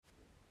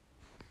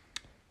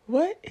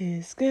What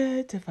is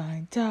good,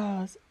 Divine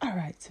Dolls?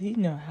 Alright, so you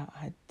know how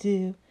I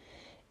do.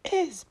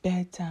 It's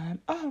bedtime.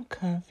 I'm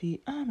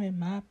comfy. I'm in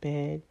my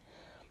bed.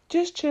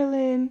 Just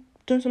chilling,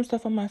 doing some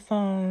stuff on my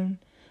phone.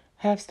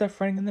 Have stuff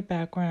running in the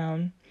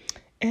background.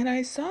 And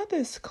I saw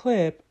this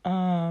clip.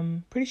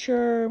 Pretty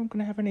sure I'm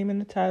gonna have her name in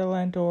the title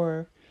and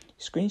or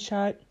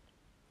screenshot.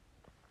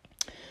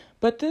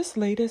 But this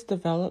latest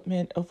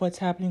development of what's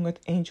happening with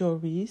Angel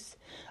Reese,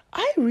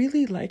 I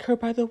really like her,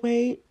 by the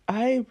way.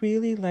 I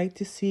really like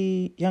to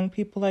see young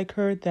people like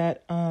her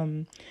that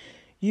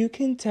you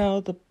can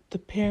tell the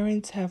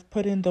parents have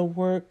put in the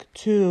work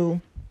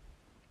to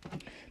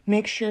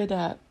make sure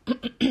that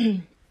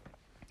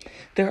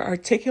they're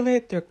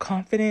articulate, they're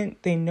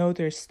confident, they know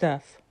their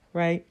stuff,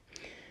 right?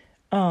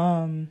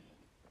 I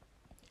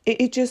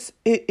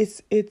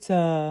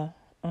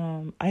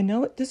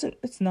know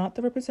it's not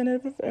the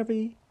representative of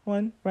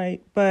everyone,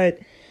 right? But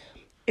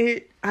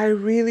I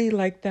really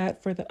like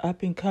that for the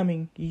up and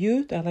coming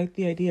youth. I like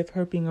the idea of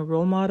her being a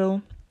role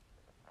model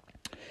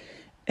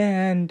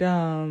and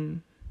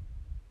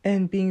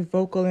being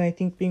vocal, and I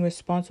think being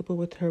responsible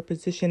with her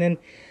position. And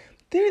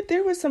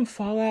there was some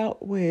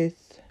fallout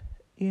with,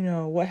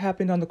 what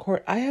happened on the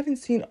court. I haven't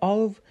seen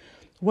all of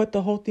what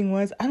the whole thing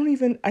was.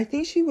 I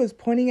think she was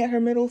pointing at her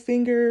middle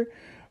finger,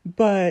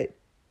 but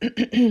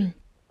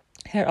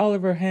had all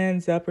of her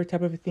hands up or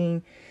type of a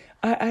thing.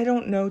 I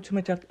don't know too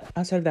much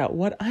outside of that.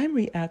 What I'm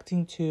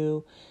reacting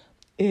to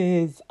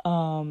is,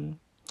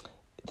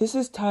 this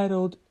is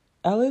titled,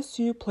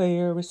 LSU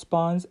Player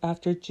Responds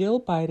After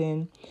Jill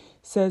Biden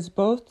Says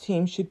Both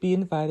Teams Should Be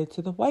Invited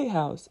to the White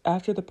House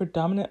After the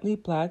Predominantly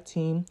Black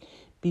Team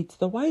Beats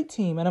the White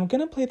Team. And I'm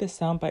going to play the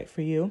soundbite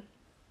for you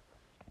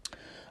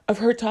of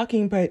her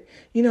talking. But,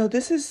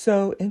 this is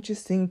so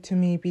interesting to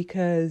me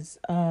because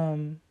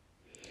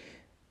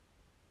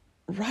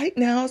right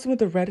now, some of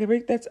the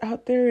rhetoric that's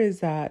out there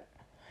is that,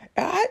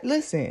 I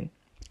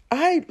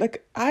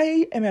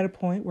am at a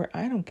point where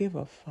I don't give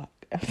a fuck.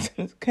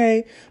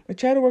 Okay, I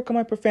try to work on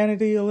my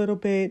profanity a little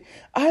bit.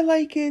 I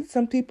like it.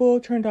 Some people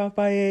turned off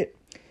by it.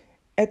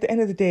 At the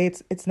end of the day,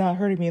 it's not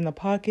hurting me in the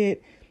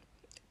pocket.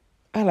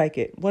 I like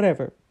it.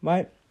 Whatever,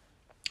 right?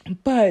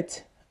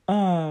 But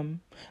it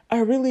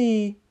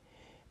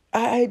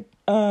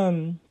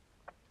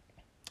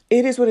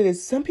is what it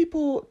is. Some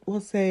people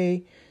will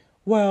say,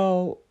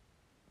 well,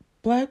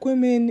 Black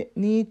women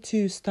need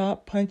to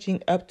stop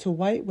punching up to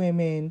white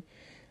women,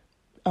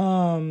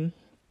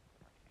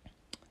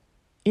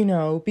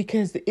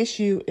 because the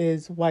issue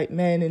is white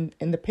men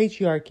and the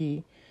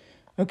patriarchy,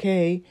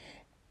 okay?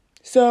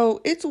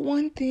 So it's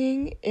one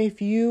thing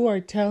if you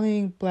are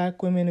telling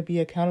Black women to be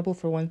accountable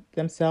for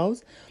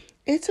themselves.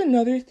 It's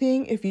another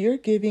thing if you're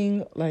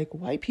giving,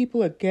 white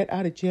people a get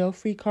out of jail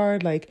free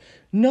card,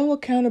 no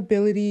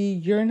accountability,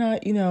 you're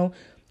not,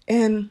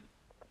 and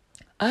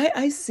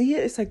I see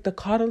it. It's like the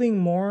coddling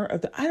more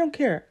of I don't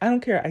care.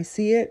 I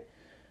see it.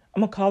 I'm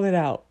going to call it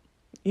out,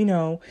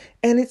 and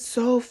it's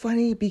so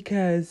funny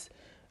because,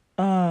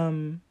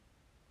 you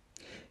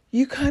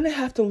kind of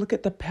have to look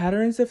at the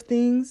patterns of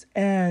things,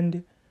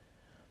 and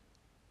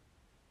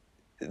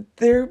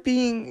they're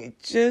being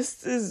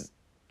just as,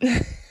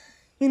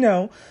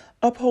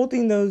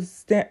 upholding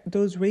those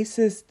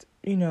racist,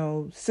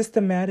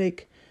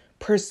 systematic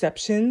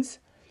perceptions.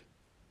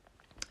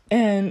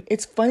 And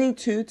it's funny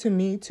to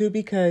me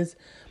because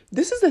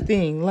this is the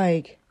thing,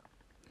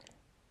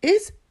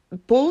 it's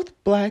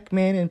both Black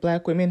men and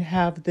Black women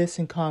have this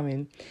in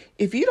common.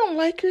 If you don't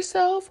like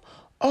yourself,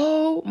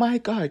 oh my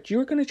God,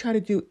 you're going to try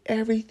to do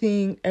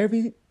everything,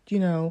 every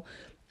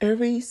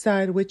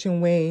side which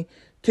and way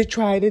to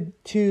try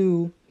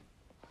to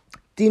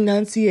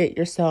denunciate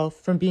yourself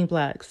from being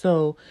Black.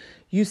 So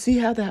you see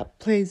how that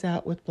plays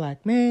out with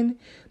Black men.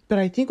 But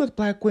I think with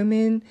Black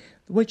women,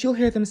 what you'll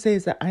hear them say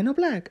is that I know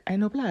Black.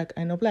 You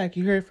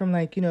hear it from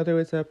there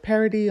was a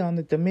parody on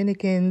the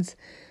Dominicans,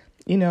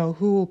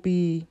 who will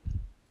be,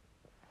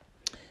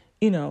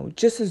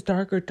 just as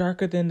darker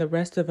than the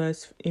rest of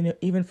us,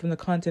 even from the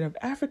continent of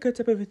Africa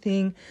type of a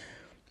thing.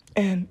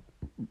 And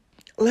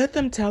let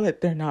them tell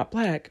it they're not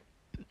Black.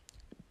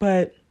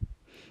 But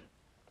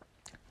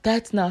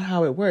that's not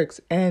how it works.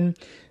 And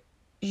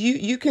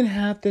you can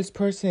have this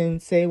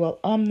person say, well,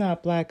 I'm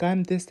not Black,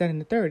 I'm this, that,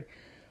 and the third.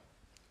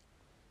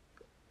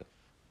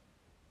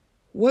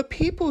 What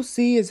people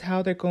see is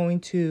how they're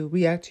going to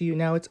react to you.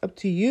 Now, it's up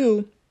to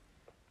you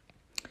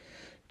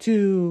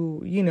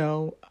to,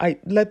 I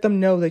let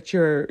them know that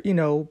you're,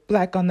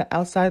 Black on the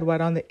outside,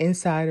 white on the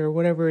inside, or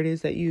whatever it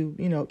is that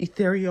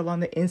ethereal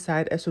on the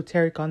inside,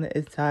 esoteric on the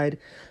inside,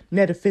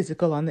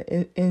 metaphysical on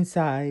the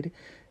inside,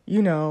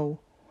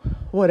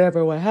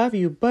 whatever, what have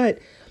you. But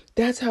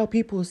that's how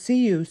people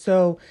see you.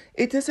 So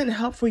it doesn't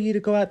help for you to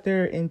go out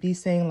there and be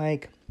saying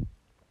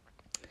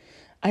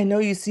I know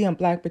you see I'm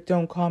Black, but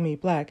don't call me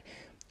Black.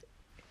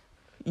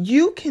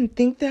 You can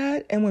think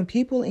that, and when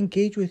people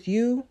engage with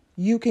you,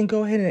 you can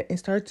go ahead and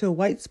start to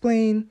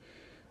white-splain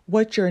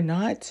what you're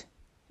not,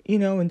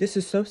 and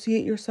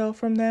disassociate yourself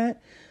from that.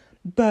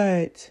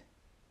 But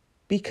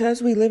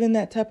because we live in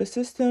that type of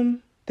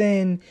system,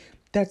 then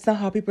that's not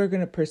how people are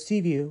going to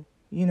perceive you,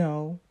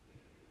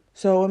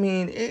 So, I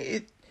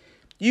mean,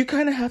 you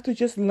kind of have to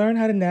just learn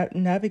how to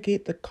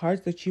navigate the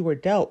cards that you were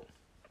dealt.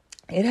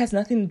 It has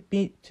nothing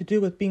to do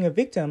with being a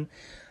victim.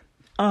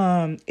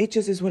 It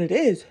just is what it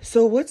is.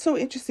 So what's so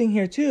interesting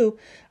here too,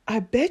 I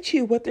bet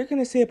you what they're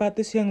going to say about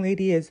this young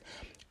lady is,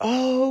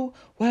 oh,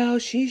 well,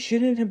 she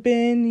shouldn't have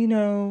been,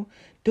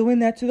 doing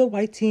that to the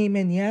white team.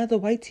 And yeah, the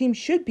white team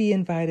should be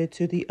invited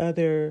to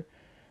the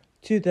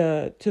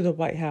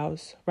White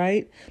House,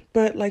 right?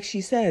 But like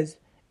she says,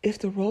 if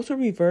the roles were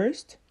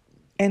reversed,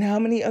 and how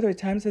many other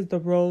times has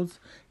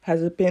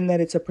it been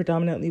that it's a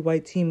predominantly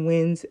white team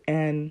wins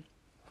and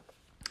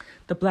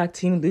the black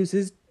team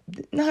loses?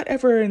 Not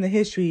ever in the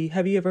history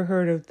have you ever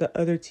heard of the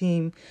other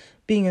team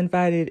being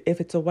invited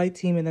if it's a white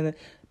team and then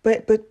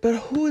but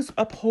who is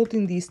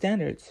upholding these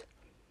standards?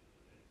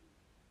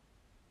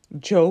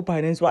 Joe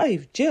Biden's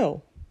wife,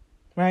 Jill,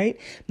 right?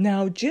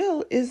 Now,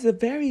 Jill is the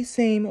very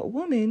same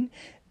woman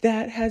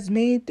that has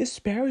made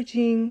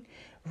disparaging,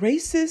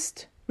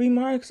 racist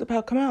remarks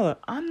about Kamala.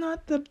 I'm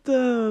not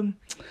the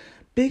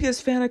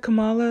biggest fan of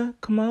Kamala.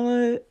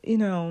 Kamala,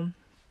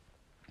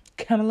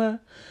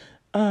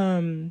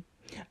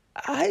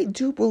 I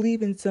do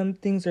believe in some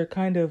things are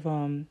kind of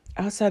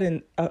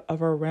outside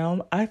of our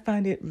realm. I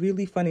find it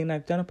really funny, and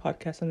I've done a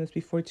podcast on this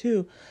before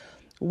too,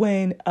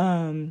 when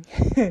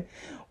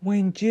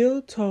when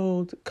Jill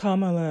told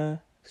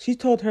Kamala, she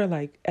told her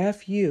like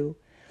F you,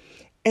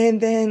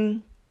 and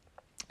then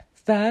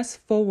fast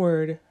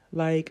forward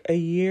like a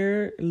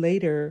year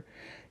later,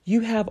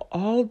 you have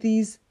all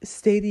these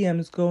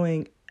stadiums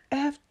going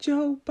F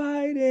Joe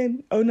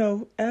Biden. Oh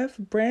no, F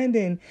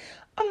Brandon.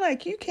 I'm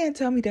like, you can't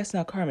tell me that's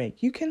not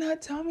karmic. You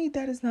cannot tell me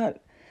that is not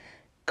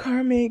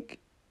karmic,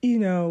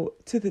 to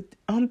the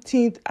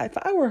umpteenth. If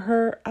I were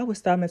her, I would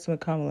stop messing with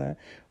Kamala,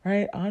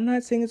 right? I'm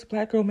not saying it's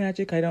black girl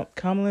magic.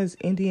 Kamala is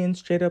Indian,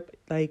 straight up.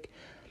 Like,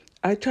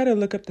 I try to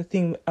look up the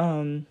thing.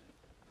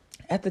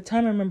 At the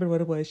time, I remember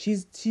what it was.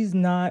 She's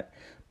not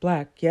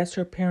black. Yes,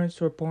 her parents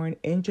were born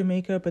in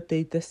Jamaica, but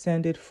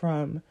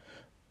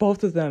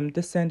both of them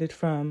descended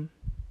from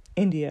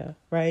India,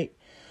 right?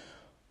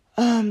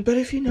 But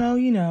if you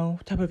know,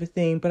 type of a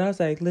thing. But I was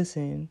like,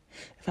 listen,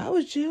 if I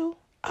was Jill,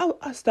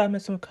 I'll stop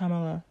messing with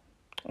Kamala.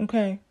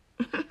 Okay?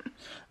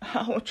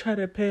 I will try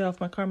to pay off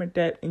my karmic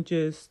debt and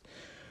just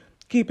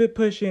keep it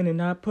pushing and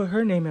not put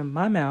her name in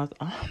my mouth.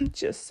 I'm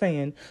just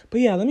saying.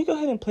 But yeah, let me go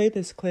ahead and play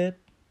this clip.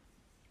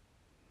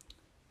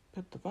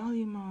 Put the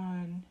volume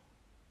on.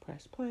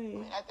 Press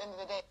play. At the end of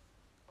the day,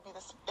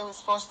 it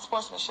was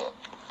sportsmanship.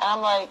 And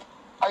I'm like,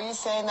 are you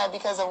saying that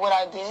because of what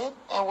I did?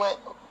 And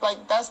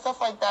that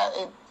stuff like that,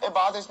 it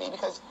bothers me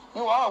because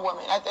you are a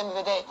woman at the end of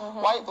the day. Mm-hmm.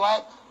 White,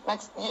 black,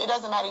 it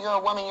doesn't matter. You're a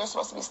woman. You're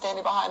supposed to be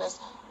standing behind us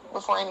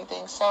before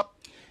anything. So.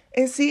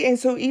 And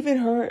so even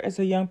her as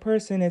a young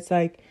person, it's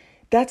like,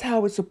 that's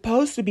how it's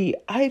supposed to be.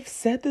 I've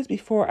said this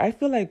before. I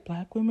feel like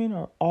black women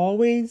have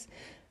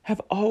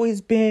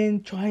always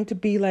been trying to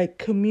be like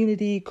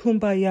community,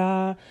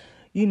 kumbaya,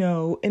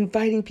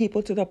 inviting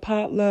people to the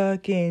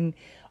potluck and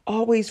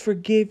always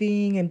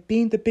forgiving and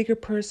being the bigger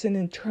person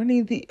and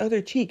turning the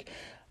other cheek.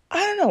 I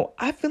don't know.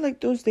 I feel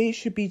like those days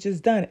should be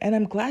just done. And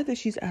I'm glad that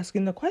she's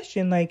asking the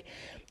question. Like,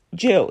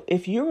 Jill,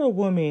 if you're a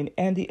woman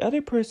and the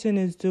other person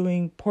is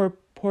doing poor,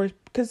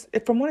 because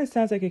from what it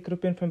sounds like, it could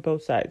have been from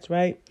both sides,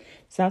 right?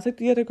 Sounds like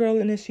the other girl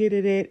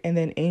initiated it and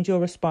then Angel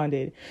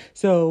responded.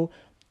 So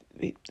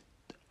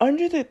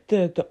under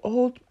the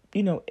old,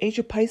 Age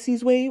of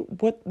Pisces way,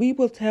 what we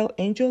will tell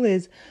Angel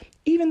is,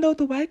 even though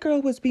the white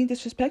girl was being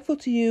disrespectful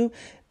to you,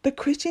 the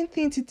Christian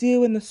thing to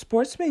do and the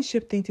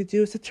sportsmanship thing to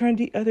do is to turn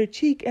the other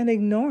cheek and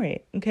ignore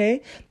it,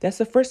 okay? That's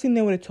the first thing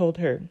they would have told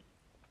her.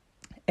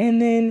 And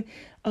then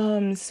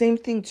same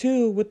thing,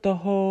 too, with the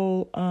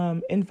whole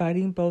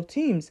inviting both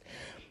teams.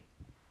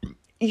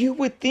 You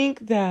would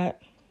think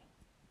that,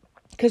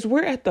 because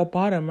we're at the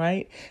bottom,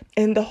 right?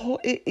 And the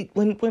whole,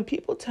 when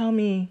people tell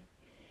me,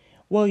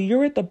 well,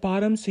 you're at the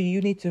bottom, so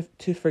you need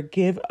to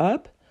forgive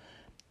up,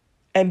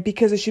 and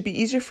because it should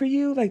be easier for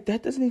you, like,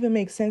 that doesn't even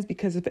make sense,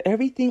 because if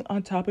everything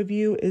on top of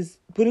you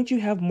wouldn't you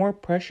have more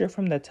pressure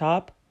from the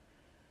top?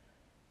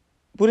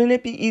 Wouldn't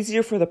it be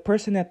easier for the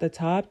person at the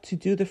top to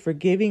do the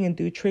forgiving and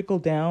do trickle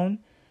down?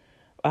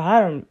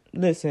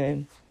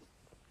 Listen,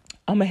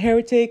 I'm a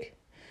heretic.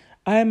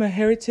 I am a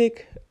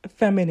heretic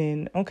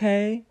feminine,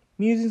 okay?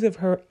 Musings of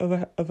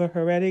a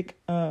heretic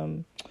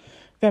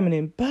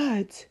feminine,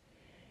 but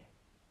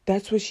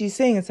that's what she's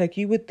saying. It's like,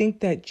 you would think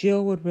that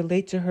Jill would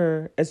relate to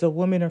her as a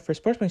woman or for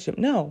sportsmanship.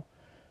 No.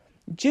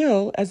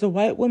 Jill, as a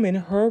white woman,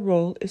 her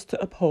role is to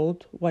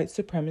uphold white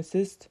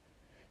supremacist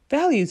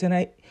values. And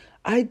I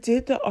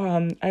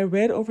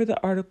read over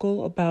the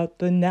article about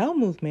the NOW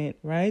movement,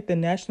 right? The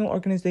National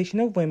Organization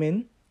of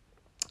Women,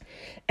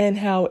 and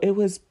how it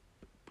was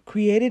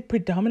created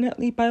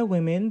predominantly by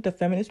women. The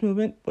feminist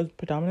movement was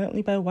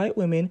predominantly by white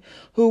women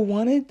who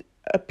wanted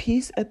a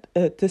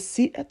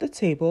seat at the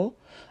table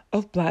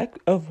of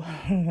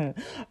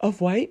of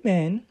white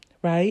men,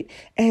 right?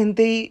 And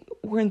they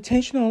were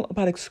intentional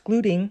about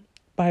excluding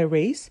by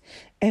race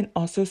and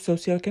also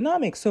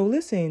socioeconomic. So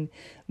listen,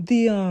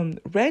 the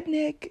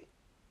redneck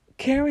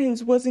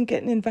Karens wasn't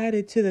getting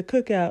invited to the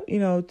cookout,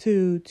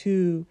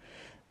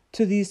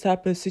 to these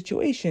type of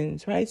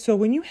situations, right? So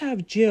when you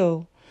have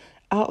Jill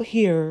out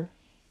here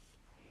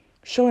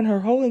showing her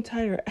whole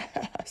entire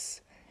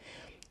ass,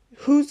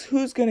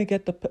 who's gonna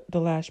get the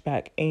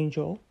lashback?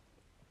 Angel,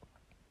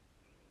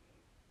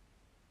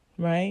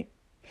 right?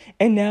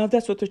 And now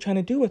that's what they're trying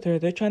to do with her.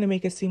 They're trying to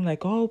make it seem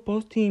like, oh,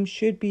 both teams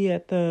should be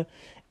at the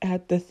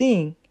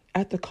thing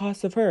at the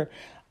cost of her.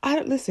 I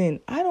don't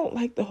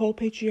like the whole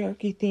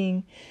patriarchy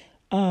thing.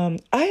 I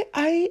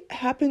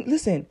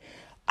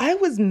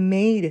was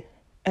made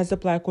as a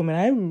Black woman.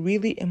 I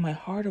really, in my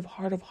heart of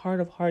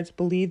hearts,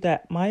 believe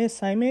that my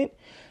assignment,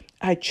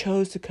 I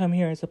chose to come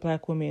here as a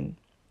Black woman.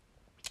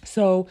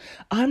 So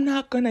I'm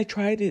not gonna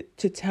try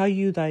to tell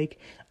you like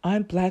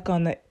I'm Black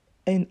on the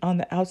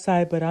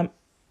outside, but I'm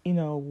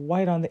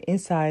white on the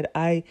inside.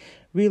 I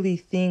really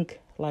think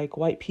like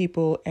white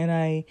people, and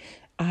I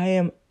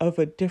am of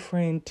a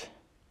different.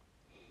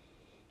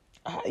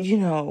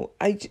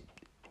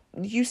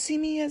 You see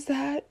me as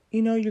that.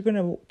 You're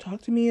gonna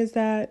talk to me as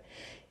that.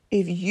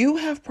 If you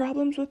have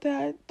problems with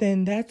that,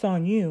 then that's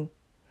on you.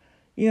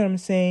 You know what I'm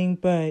saying?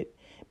 But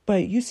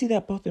you see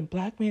that both in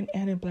Black men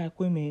and in Black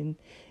women.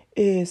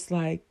 It's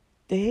like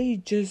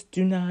they just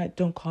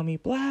don't call me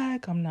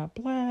Black. I'm not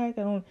Black.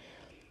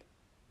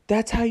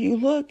 That's how you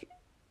look,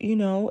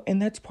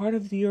 and that's part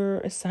of your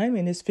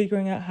assignment is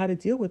figuring out how to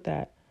deal with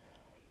that.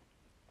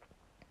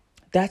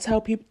 That's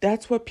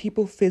what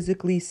people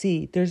physically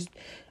see. There's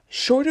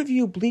short of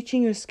you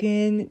bleaching your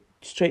skin,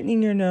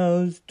 straightening your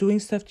nose, doing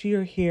stuff to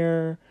your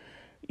hair,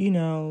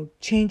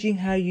 changing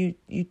how you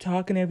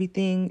talk and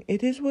everything.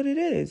 It is what it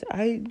is.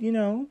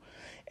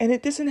 And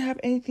it doesn't have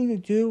anything to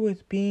do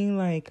with being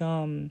like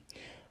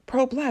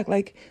pro-Black.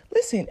 Like,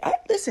 listen,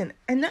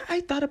 and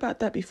I thought about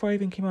that before I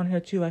even came on here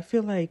too. I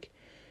feel like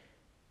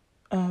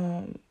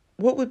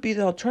what would be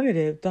the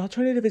alternative? The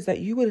alternative is that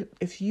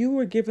if you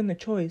were given the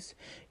choice,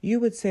 you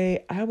would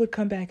say, I would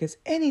come back as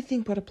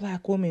anything but a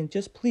Black woman.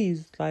 Just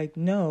please, like,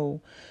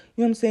 no.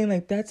 You know what I'm saying?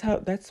 Like, that's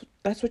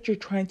what you're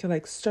trying to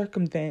like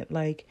circumvent.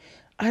 Like,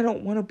 I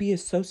don't want to be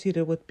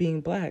associated with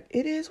being Black.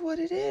 It is what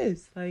it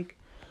is. Like,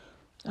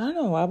 I don't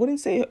know. I wouldn't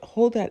say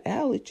hold that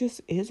out. It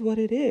just is what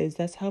it is.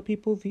 That's how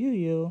people view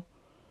you.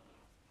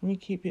 Let me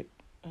keep it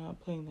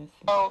playing this.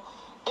 So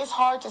it's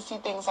hard to see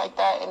things like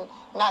that and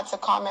not to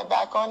comment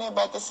back on it.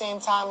 But at the same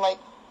time, like,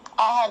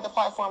 I have the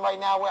platform right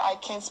now where I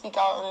can speak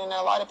out, and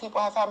a lot of people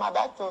have had my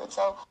back through it.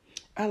 So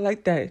I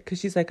like that because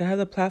she's like, I have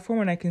the platform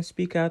and I can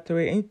speak out through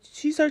it. And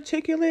she's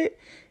articulate.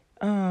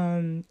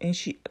 And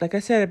she, like I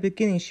said at the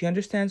beginning, she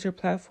understands her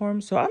platform.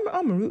 So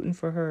I'm rooting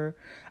for her.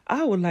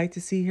 I would like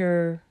to see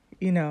her,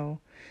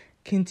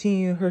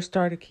 continue her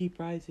star to keep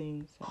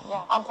rising. So.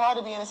 Yeah, I'm proud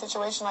to be in a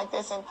situation like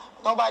this, and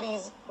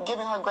nobody's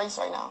giving her grace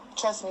right now.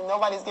 Trust me,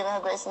 nobody's giving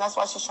her grace, and that's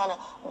why she's trying to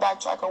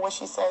backtrack on what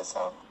she said.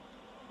 So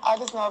I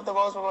just know if the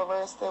roles were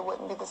reversed, it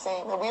wouldn't be the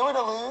same. If we were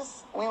to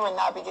lose, we would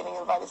not be getting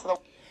invited to the...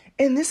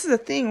 And this is the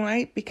thing,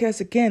 right?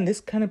 Because again,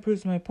 this kind of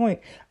proves my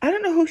point. I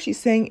don't know who she's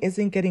saying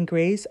isn't getting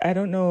grace. I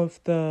don't know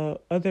if the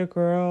other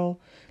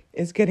girl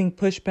is getting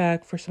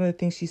pushback for some of the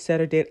things she said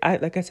or did.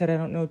 Like I said, I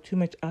don't know too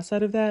much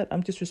outside of that.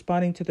 I'm just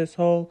responding to this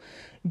whole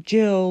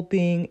Jill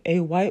being a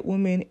white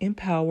woman in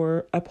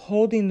power,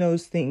 upholding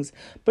those things.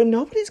 But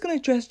nobody's going to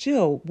address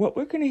Jill. What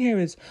we're going to hear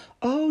is,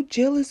 oh,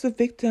 Jill is the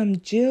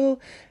victim.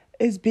 Jill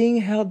is being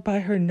held by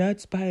her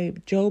nuts by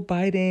Joe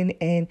Biden,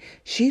 and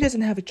she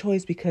doesn't have a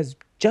choice because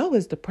Joe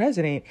is the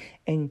president,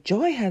 and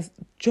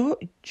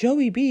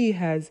Joey B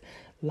has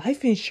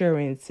life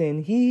insurance,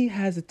 and he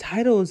has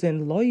titles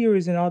and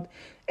lawyers and all.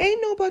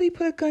 Ain't nobody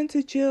put a gun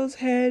to Jill's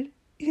head.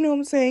 You know what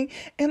I'm saying?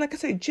 And like I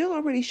said, Jill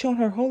already shown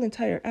her whole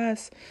entire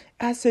ass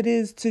as it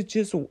is to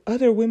just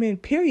other women,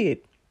 period.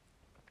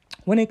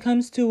 When it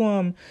comes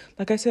to,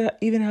 like I said,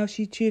 even how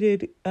she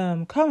treated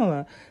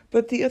Kamala.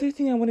 But the other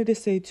thing I wanted to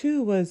say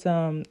too was,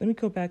 let me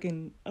go back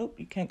and,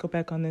 you can't go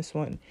back on this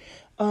one.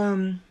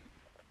 I'm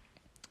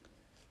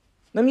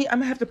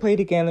gonna have to play it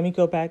again. Let me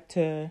go back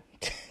to,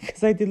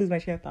 because I did lose my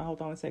train of thought.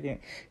 Hold on a second.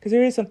 Because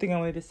there is something I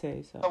wanted to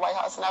say. So. The White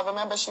House, and I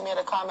remember she made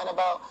a comment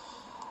about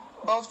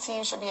both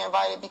teams should be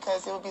invited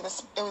because it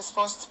was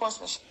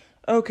sportsmanship.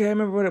 Okay, I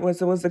remember what it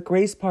was. It was the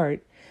grace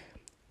part.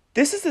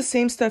 This is the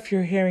same stuff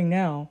you're hearing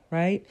now,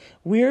 right?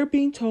 We're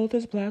being told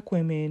as Black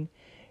women,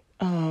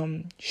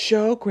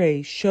 show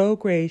grace, show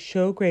grace,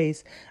 show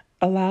grace.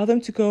 Allow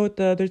them to go with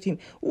the other team,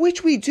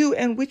 which we do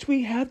and which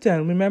we have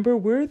done. Remember,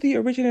 we're the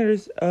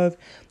originators of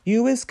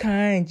you is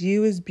kind,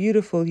 you is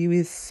beautiful, you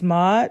is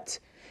smart,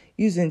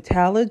 you's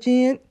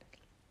intelligent,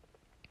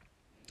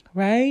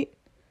 right?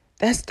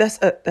 That's us.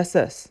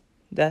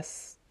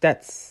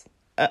 That's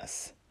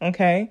us.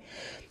 Okay,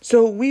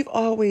 so we've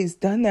always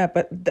done that,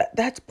 but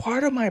that's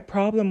part of my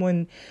problem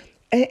when.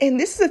 And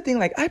this is the thing,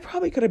 like, I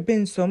probably could have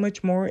been so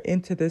much more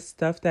into this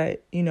stuff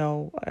that,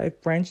 I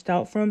branched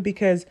out from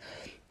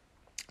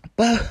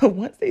but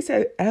once they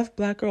said F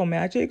Black Girl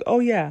Magic, oh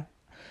yeah,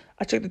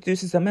 I checked the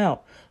deuces, I'm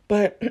out.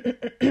 But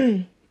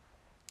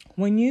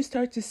when you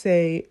start to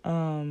say,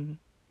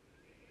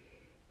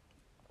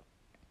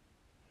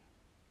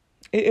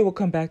 it will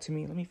come back to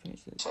me. Let me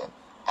finish this. And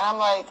I'm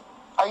like,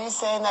 are you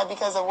saying that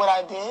because of what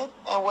I did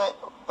and what,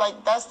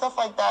 like, that stuff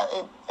like that,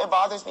 it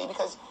bothers me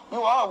because you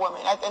are a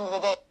woman. At the end of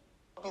the day,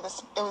 it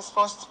was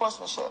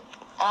sportsmanship.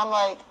 And I'm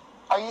like,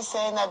 are you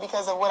saying that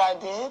because of what I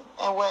did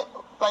and what,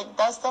 like,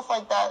 that stuff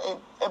like that,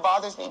 it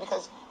bothers me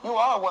because you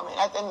are a woman.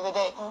 At the end of the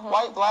day,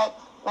 white, black,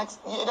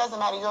 it doesn't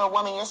matter. You're a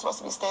woman. You're supposed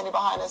to be standing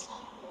behind us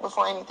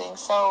before anything.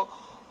 So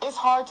it's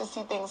hard to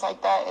see things like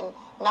that and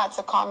not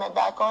to comment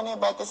back on it.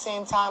 But at the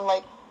same time,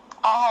 like,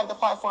 I have the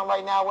platform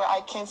right now where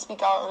I can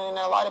speak out, and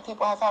a lot of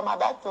people have had my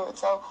back through it.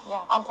 So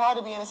I'm proud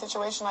to be in a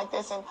situation like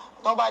this, and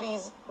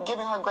nobody's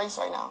giving her grace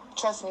right now.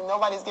 Trust me,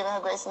 nobody's giving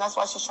her grace, and that's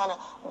why she's trying to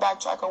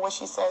backtrack on what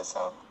she said.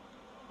 So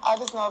I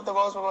just know if the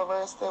roles were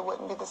reversed, it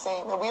wouldn't be the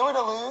same. If we were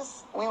to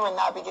lose, we would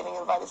not be getting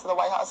invited to the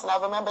White House. And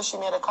I remember she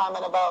made a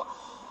comment about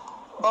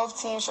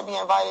both teams should be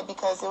invited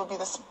because it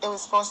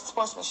was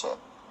sportsmanship.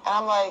 And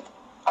I'm like,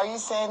 are you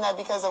saying that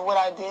because of what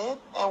I did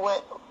and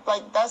what,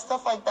 like, that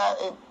stuff like that,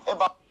 it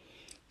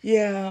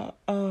Yeah,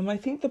 I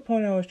think the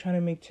point I was trying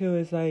to make too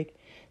is like,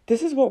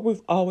 this is what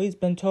we've always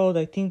been told.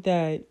 I think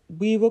that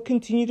we will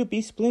continue to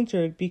be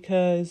splintered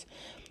because,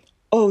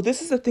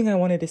 this is the thing I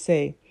wanted to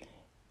say.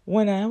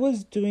 When I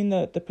was doing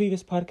the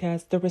previous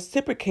podcast, the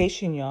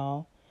reciprocation,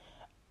 y'all,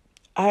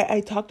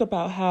 I talked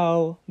about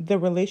how the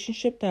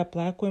relationship that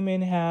Black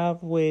women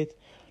have with,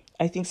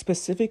 I think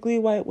specifically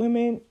white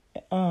women,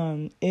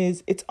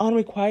 it's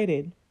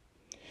unrequited.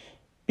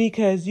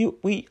 Because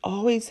we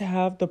always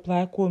have the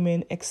Black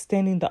woman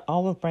extending the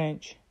olive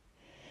branch.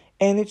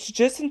 And it's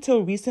just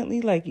until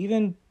recently, like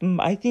even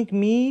I think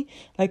me,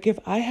 like if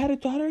I had a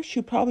daughter,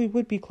 she probably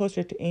would be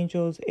closer to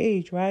Angel's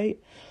age, right?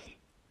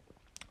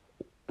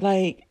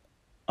 Like,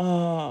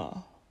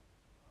 the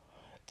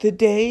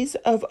days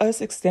of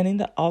us extending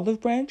the olive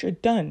branch are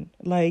done.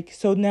 Like,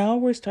 so now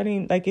we're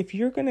starting, like if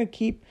you're going to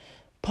keep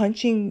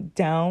punching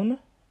down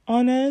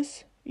on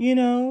us,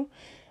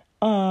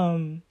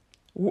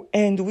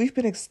 and we've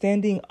been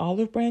extending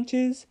olive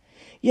branches.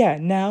 Yeah,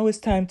 now it's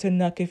time to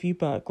knuck if you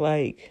buck.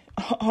 Like,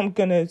 I'm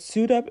going to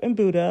suit up and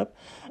boot up.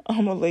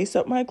 I'm going to lace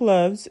up my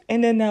gloves.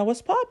 And then now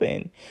it's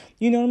popping.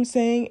 You know what I'm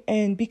saying?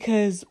 And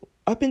because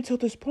up until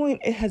this point,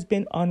 it has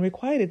been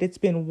unrequited. It's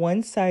been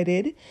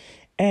one-sided.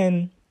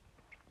 And,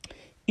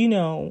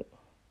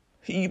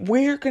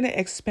 we're going to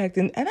expect,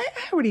 and I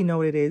already know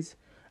what it is.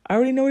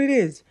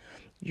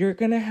 You're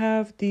going to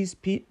have these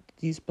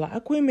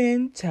Black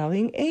women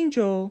telling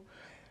Angel,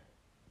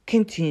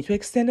 continue to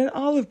extend an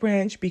olive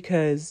branch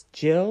because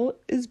Jill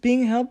is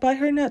being held by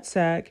her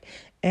nutsack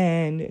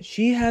and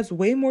she has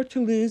way more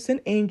to lose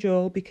than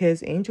Angel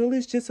because Angel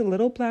is just a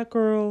little Black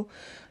girl,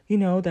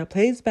 that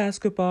plays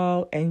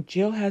basketball, and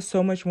Jill has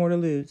so much more to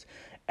lose.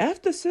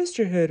 After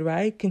sisterhood,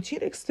 right? Continue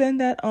to extend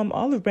that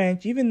olive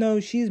branch, even though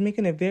she's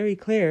making it very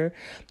clear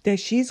that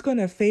she's going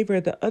to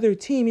favor the other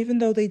team, even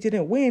though they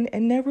didn't win,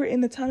 and never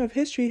in the time of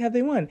history have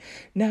they won.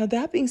 Now,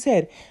 that being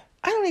said,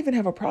 I don't even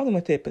have a problem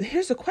with it, but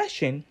here's the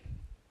question.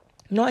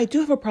 No, I do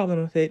have a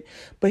problem with it,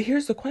 but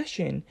here's the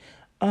question.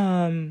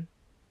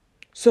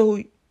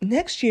 So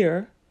next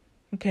year,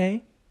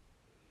 okay,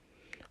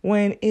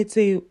 when it's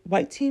a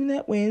white team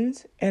that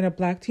wins and a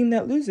Black team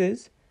that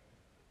loses,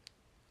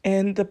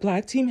 and the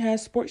Black team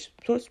has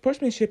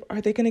sportsmanship,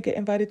 are they going to get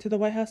invited to the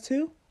White House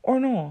too, or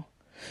no?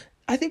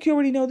 I think you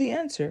already know the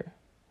answer,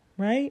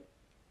 right?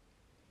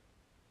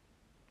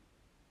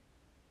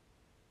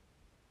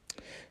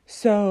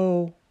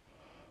 So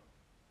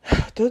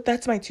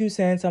that's my 2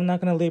 cents. I'm not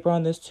going to labor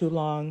on this too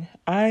long.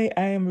 I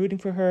am rooting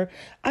for her.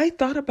 I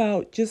thought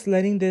about just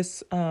letting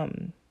this,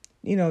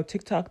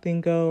 TikTok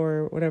thing go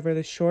or whatever,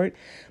 the short.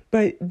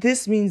 But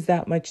this means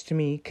that much to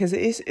me because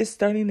it's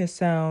starting to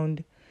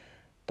sound,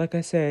 like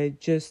I said,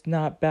 just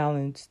not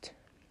balanced.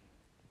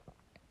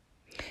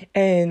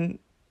 And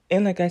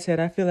like I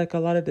said, I feel like a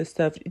lot of this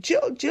stuff,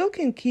 Jill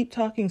can keep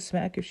talking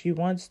smack if she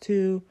wants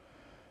to.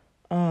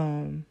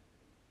 I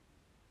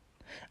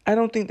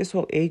don't think this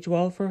will age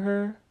well for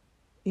her.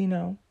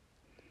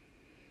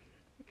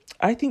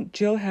 I think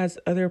Jill has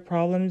other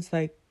problems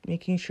like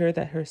making sure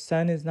that her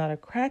son is not a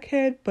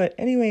crackhead. But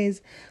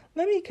anyways,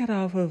 let me get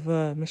off of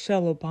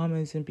Michelle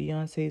Obama's and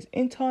Beyonce's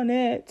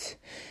internet.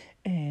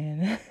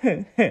 And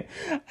I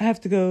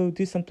have to go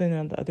do something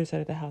on the other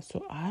side of the house.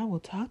 So I will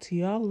talk to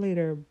y'all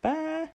later. Bye.